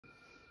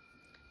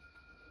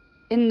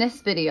In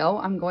this video,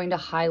 I'm going to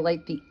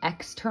highlight the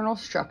external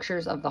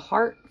structures of the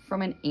heart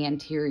from an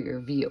anterior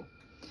view.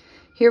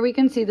 Here we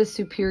can see the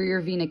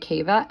superior vena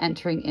cava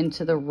entering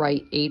into the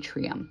right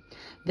atrium.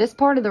 This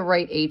part of the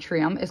right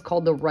atrium is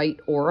called the right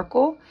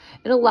auricle.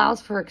 It allows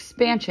for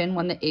expansion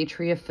when the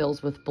atria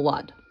fills with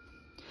blood.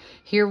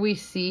 Here we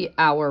see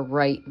our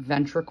right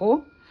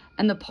ventricle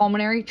and the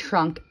pulmonary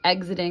trunk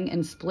exiting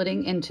and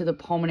splitting into the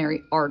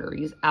pulmonary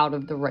arteries out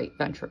of the right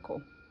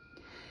ventricle.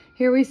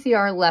 Here we see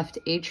our left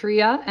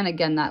atria, and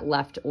again, that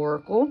left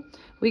auricle.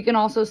 We can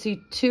also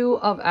see two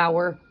of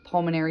our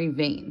pulmonary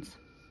veins.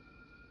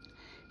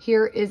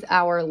 Here is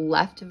our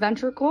left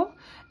ventricle,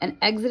 and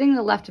exiting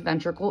the left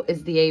ventricle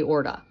is the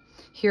aorta.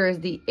 Here is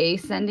the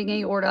ascending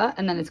aorta,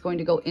 and then it's going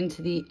to go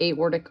into the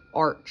aortic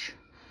arch.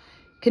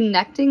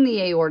 Connecting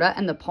the aorta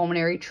and the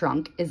pulmonary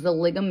trunk is the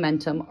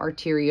ligamentum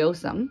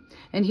arteriosum.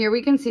 And here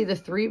we can see the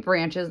three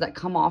branches that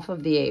come off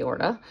of the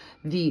aorta: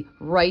 the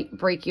right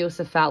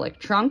brachiocephalic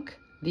trunk,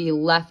 the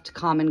left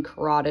common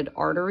carotid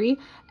artery,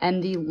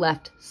 and the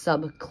left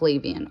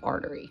subclavian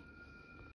artery.